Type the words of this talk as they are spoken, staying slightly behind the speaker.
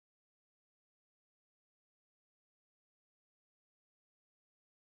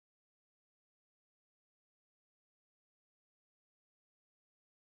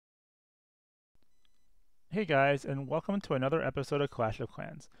Hey guys, and welcome to another episode of Clash of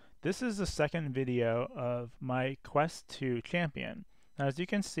Clans. This is the second video of my quest to champion. Now, as you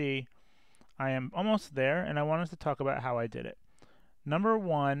can see, I am almost there, and I wanted to talk about how I did it. Number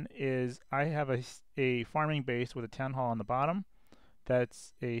one is I have a farming base with a town hall on the bottom that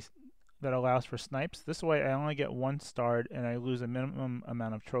allows for snipes. This way, I only get one starred, and I lose a minimum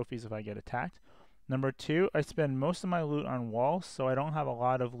amount of trophies if I get attacked. Number two, I spend most of my loot on walls, so I don't have a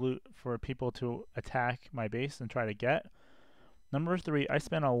lot of loot for people to attack my base and try to get. Number three, I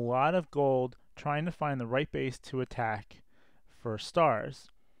spend a lot of gold trying to find the right base to attack for stars.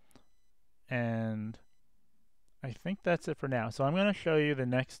 And I think that's it for now. So I'm going to show you the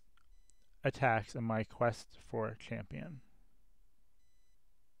next attacks in my quest for champion.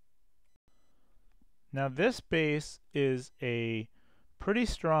 Now this base is a pretty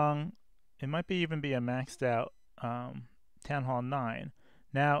strong, it might even be a maxed out Town Hall 9.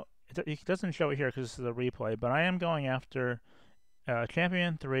 Now, it doesn't show it here because this is a replay, but I am going after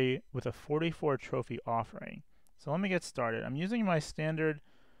Champion 3 with a 44 trophy offering. So let me get started. I'm using my standard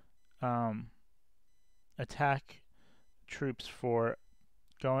attack troops for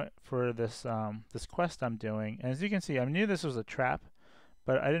this this quest I'm doing. And as you can see, I knew this was a trap,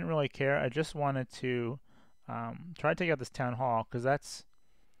 but I didn't really care. I just wanted to try to take out this Town Hall because that's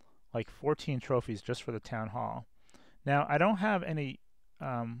like 14 trophies just for the Town Hall. Now, I don't have any,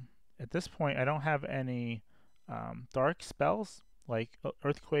 at this point, I don't have any dark spells like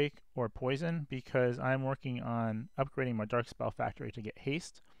Earthquake or Poison because I'm working on upgrading my Dark Spell Factory to get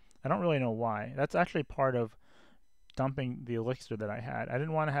haste. I don't really know why. That's actually part of dumping the elixir that I had. I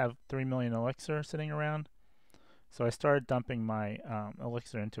didn't want to have 3 million elixir sitting around, so I started dumping my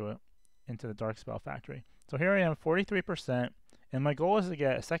elixir into the Dark Spell Factory. So here I am, 43%. And my goal is to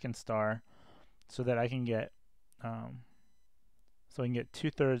get a second star so that I can get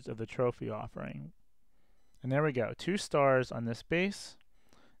 2/3 of the trophy offering. And there we go, 2 stars on this base.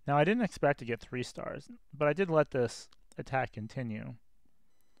 Now I didn't expect to get 3 stars, but I did let this attack continue.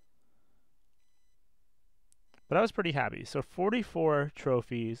 But I was pretty happy. So 44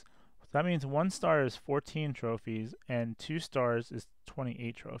 trophies, that means 1 star is 14 trophies and 2 stars is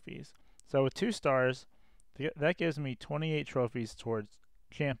 28 trophies. So with 2 stars, that gives me 28 trophies towards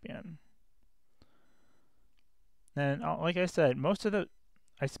champion. And like I said,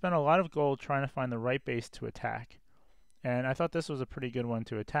 I spent a lot of gold trying to find the right base to attack. And I thought this was a pretty good one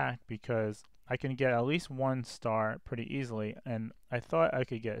to attack because I can get at least 1 star pretty easily, and I thought I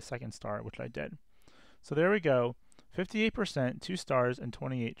could get a second star, which I did. So there we go, 58%, 2 stars, and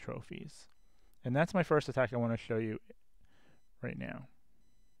 28 trophies. And that's my first attack I want to show you right now.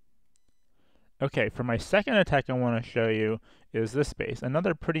 Okay, for my second attack I want to show you is this base,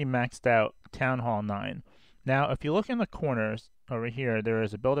 another pretty maxed out Town Hall 9. Now, if you look in the corners, over here there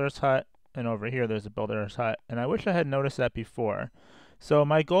is a builder's hut, and over here there's a builder's hut, and I wish I had noticed that before. So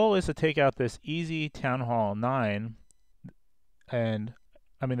my goal is to take out this easy Town Hall 9, and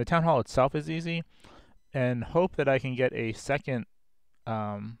I mean the Town Hall itself is easy, and hope that I can get a second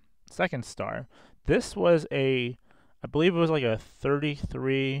star. This was I believe it was like a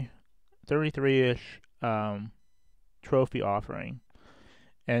 33-ish trophy offering.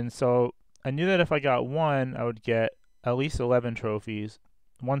 And so I knew that if I got 1, I would get at least 11 trophies,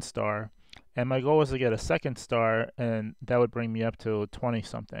 1 star. And my goal was to get a second star, and that would bring me up to 20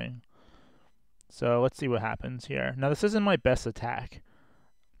 something. So let's see what happens here. Now this isn't my best attack.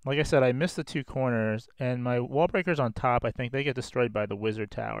 Like I said, I missed the 2 corners, and my wall breakers on top, I think they get destroyed by the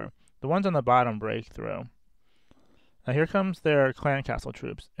wizard tower. The ones on the bottom break through. Now here comes their clan castle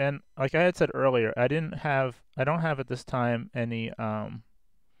troops, and like I had said earlier, I don't have at this time any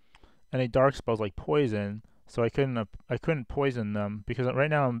dark spells like poison, so I couldn't poison them because right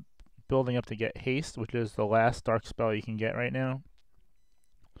now I'm building up to get haste, which is the last dark spell you can get right now.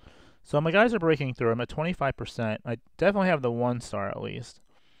 So my guys are breaking through. I'm at 25%. I definitely have the 1 star at least.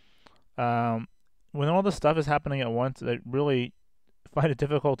 When all this stuff is happening at once, I really find it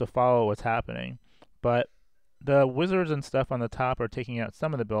difficult to follow what's happening, but the wizards and stuff on the top are taking out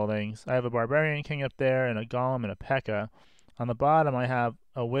some of the buildings. I have a barbarian king up there and a golem and a P.E.K.K.A. On the bottom I have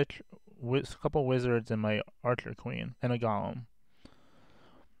a witch, a couple wizards, and my archer queen and a golem.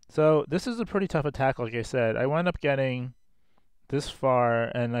 So this is a pretty tough attack. Like I said, I wound up getting this far,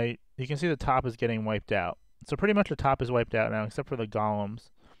 and you can see the top is getting wiped out. So pretty much the top is wiped out now except for the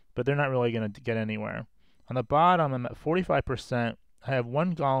golems, but they're not really going to get anywhere. On the bottom I'm at 45%. I have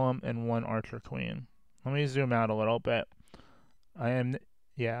 1 golem and 1 archer queen. Let me zoom out a little bit. So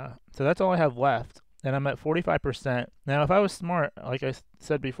that's all I have left, and I'm at 45%. Now, if I was smart, like I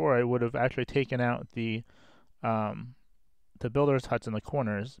said before, I would have actually taken out the builders' huts in the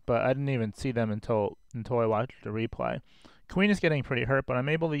corners, but I didn't even see them until until I watch the replay. Queen is getting pretty hurt, but I'm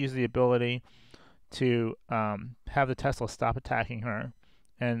able to use the ability to have the Tesla stop attacking her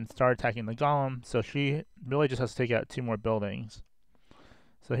and start attacking the golem, so she really just has to take out 2 more buildings.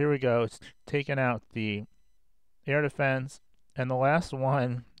 So here we go. It's taking out the air defense, and the last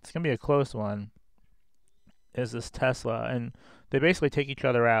one, it's going to be a close one, is this Tesla, and they basically take each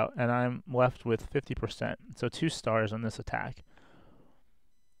other out, and I'm left with 50%, so 2 stars on this attack.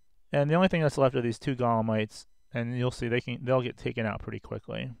 And the only thing that's left are these 2 golemites, and you'll see they'll get taken out pretty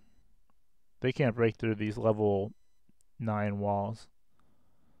quickly. They can't break through these level 9 walls.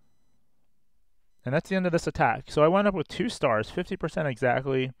 And that's the end of this attack. So I wound up with 2 stars, 50%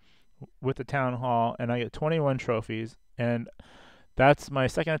 exactly with the town hall, and I get 21 trophies, and that's my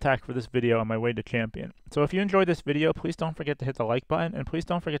second attack for this video on my way to champion. So if you enjoyed this video, please don't forget to hit the like button, and please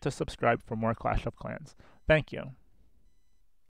don't forget to subscribe for more Clash of Clans. Thank you.